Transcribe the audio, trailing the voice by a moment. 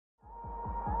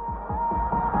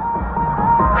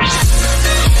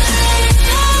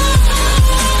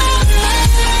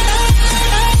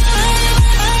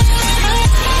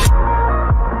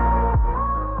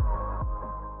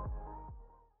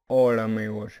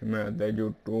décima de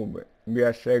YouTube. Voy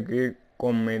a seguir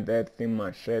con mi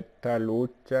décima sexta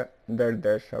lucha del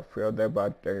desafío de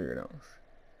battleground.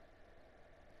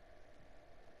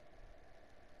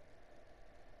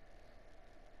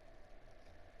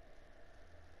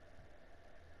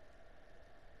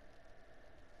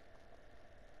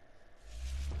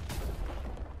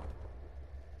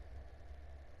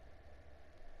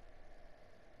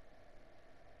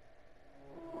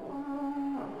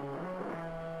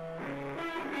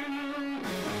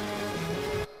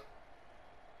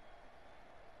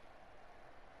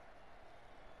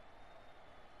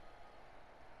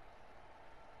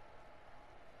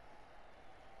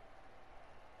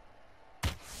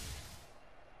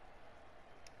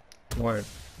 Bueno,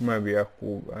 me voy a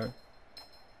jugar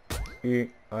y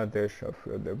a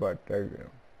desafío de battleground.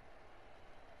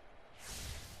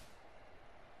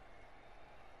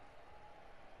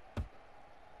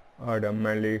 Ahora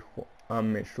me elijo a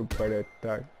mi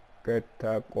superstar que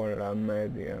está con la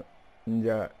media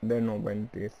ya de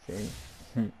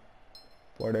 95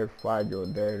 por el fallo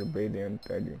del vídeo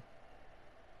anterior.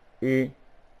 Y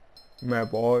me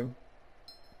voy,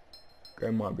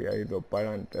 que me había ido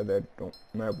para antes de esto,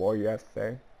 me voy a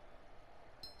hacer,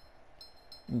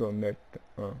 ¿dónde está?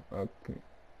 Aquí,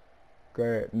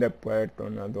 que después he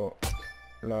tornado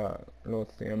los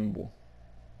 100 bus.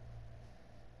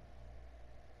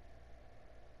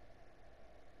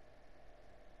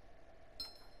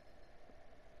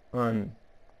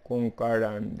 Con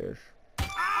carandes.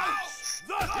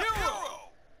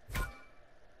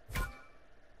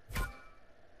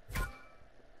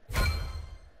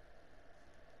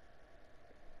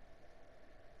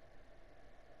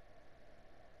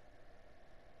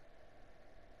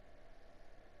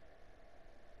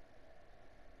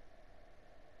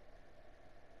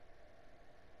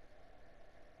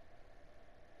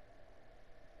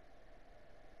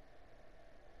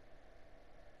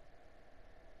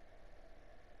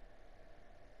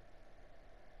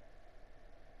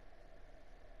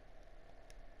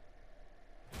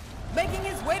 Making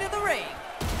his way to the ring,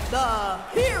 the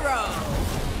hero.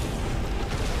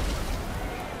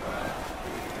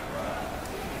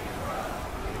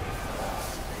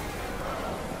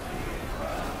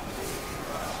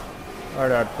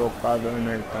 Ahora tocado en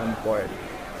el campo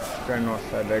que no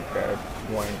sé de qué es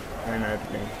bueno en el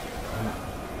ring.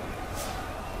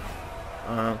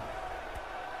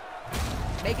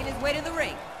 Making his way to the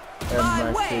ring,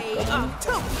 by way of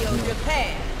Tokyo,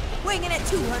 Japan. Weighing in at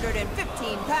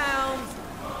 215 pounds,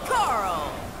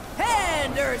 Carl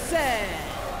Henderson.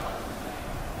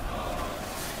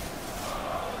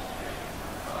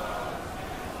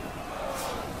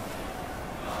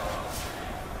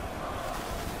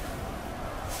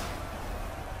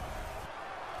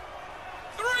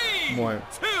 Bueno,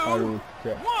 la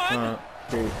lucha.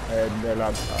 Sí, es de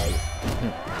la calle.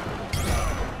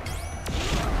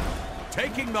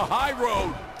 Taking the high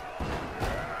road.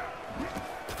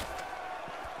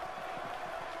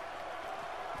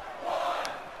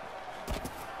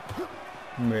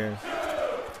 Bien.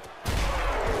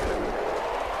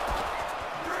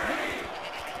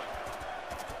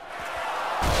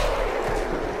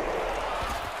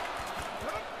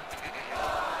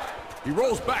 He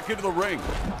rolls back into the ring.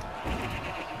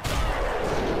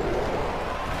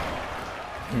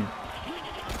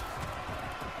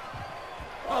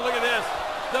 Oh, look at this.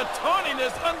 The taunting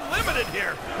is unlimited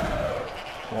here.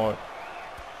 What?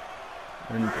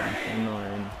 Entonces no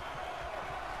hay.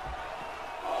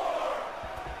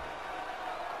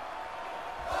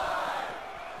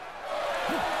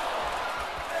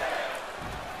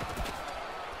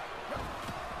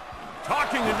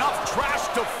 Talking enough trash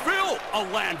to fill a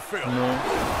landfill. No.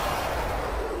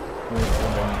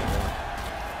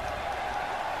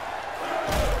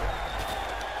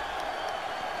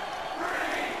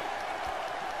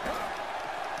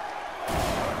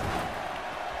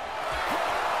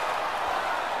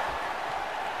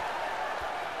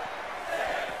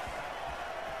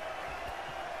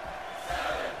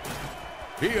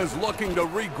 He is looking to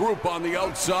regroup on the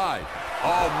outside.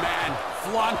 Oh man,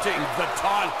 flaunting the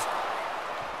taunt.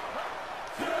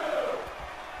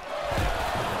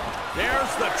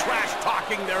 There's the trash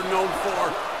talking they're known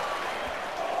for.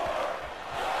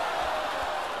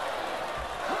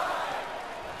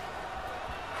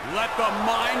 Let the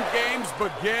mind games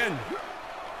begin.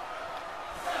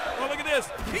 Oh, look at this.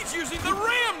 He's using the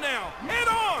ram now. Head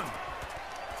on.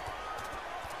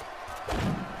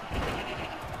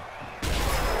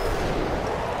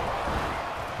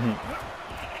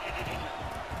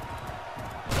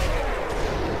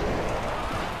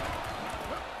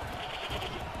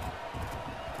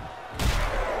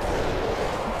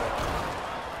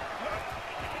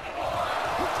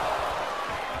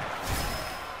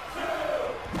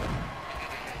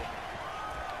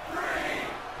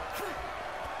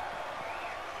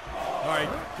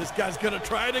 this guy's gonna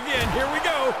try it again. Here we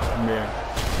go. Bien.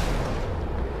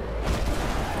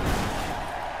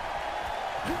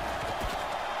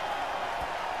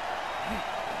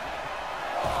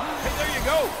 Hey, there you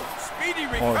go. Speedy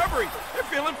recovery. They're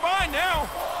feeling fine now.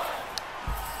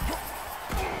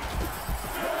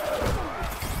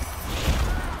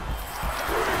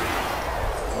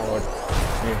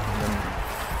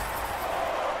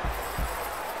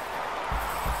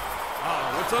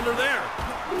 What's under there?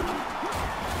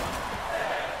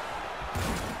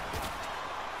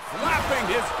 Flapping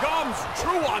his gums,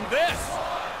 true on this.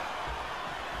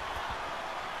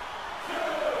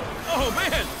 Oh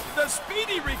man, the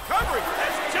speedy recovery.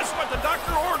 That's just what the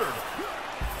doctor ordered.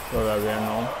 Todavía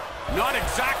no. Not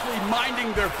exactly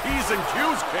minding their P's and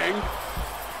Q's, King.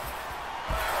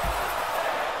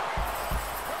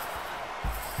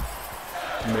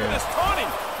 Bien. This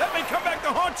taunting, that may come back to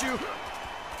haunt you.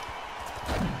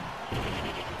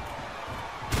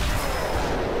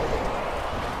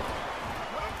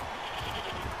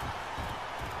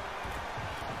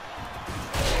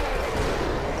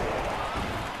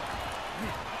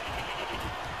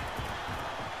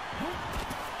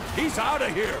 He's out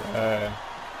of here.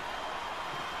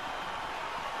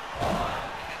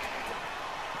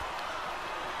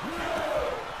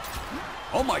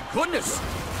 Oh my goodness,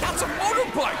 that's a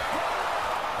motorbike.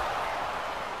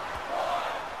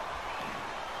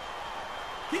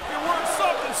 Keep your words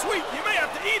soft and sweet. You may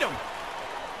have to eat them.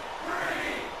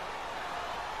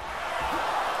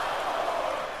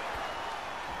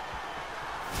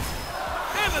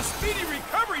 And the speedy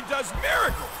recovery does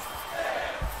miracles.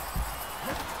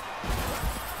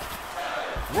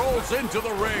 Rolls into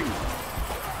the ring.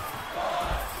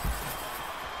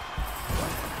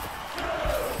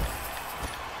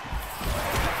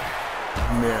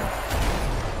 Bien.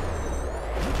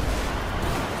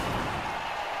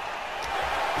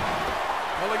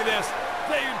 Oh, look at this.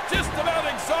 They're just about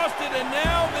exhausted, and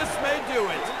now this may do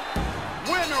it.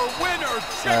 Winner, winner,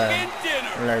 chicken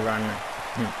dinner. Le gané.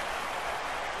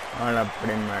 A la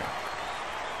primera.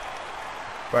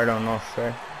 Pero no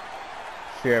sé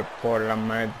si es por la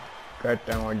media que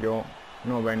tengo yo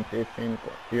 95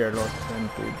 y el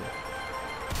 82.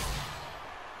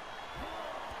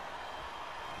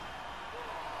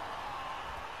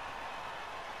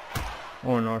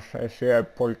 O no sé si es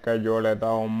porque yo le he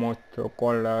dado mucho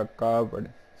con la cabra.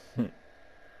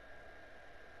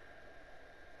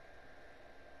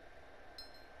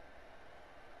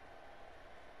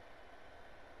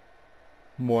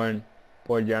 Bueno,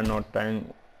 pues ya no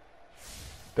tengo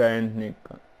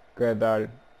técnica que dar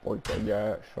porque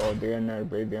ya eso di en el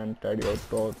vídeo anterior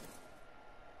todo.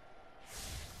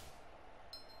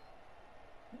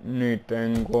 Ni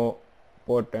tengo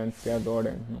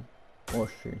potenciadores, ¿no? O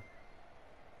sí.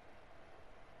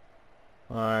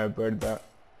 Ah, es verdad.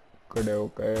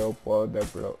 Creo que yo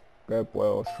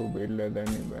puedo subirle de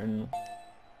nivel, ¿no?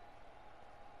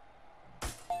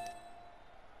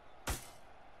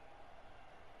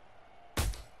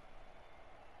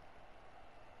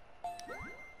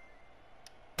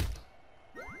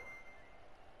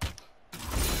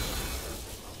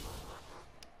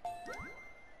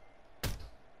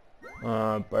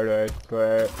 Ah, pero esto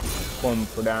es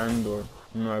comprando,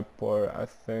 no es por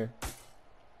hacer.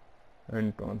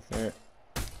 Entonces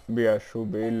voy a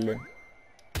subirle.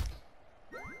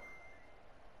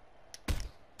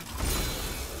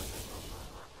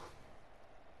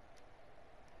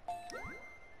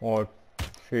 O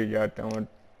si ya tengo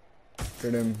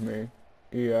 3000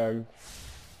 y algo.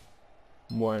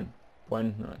 Bueno,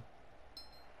 pues nada.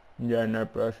 Ya en el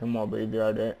próximo vídeo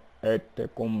haré este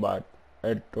combate,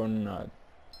 el tornado,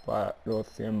 para los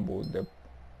 100 budes.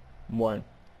 Bueno,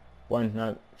 pues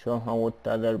nada, si os ha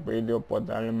gustado el vídeo, pues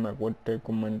darle me gusta y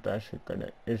comentar si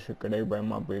queréis. Y si queréis ver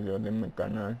más vídeos de mi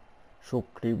canal,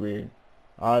 suscribir.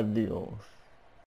 Adiós.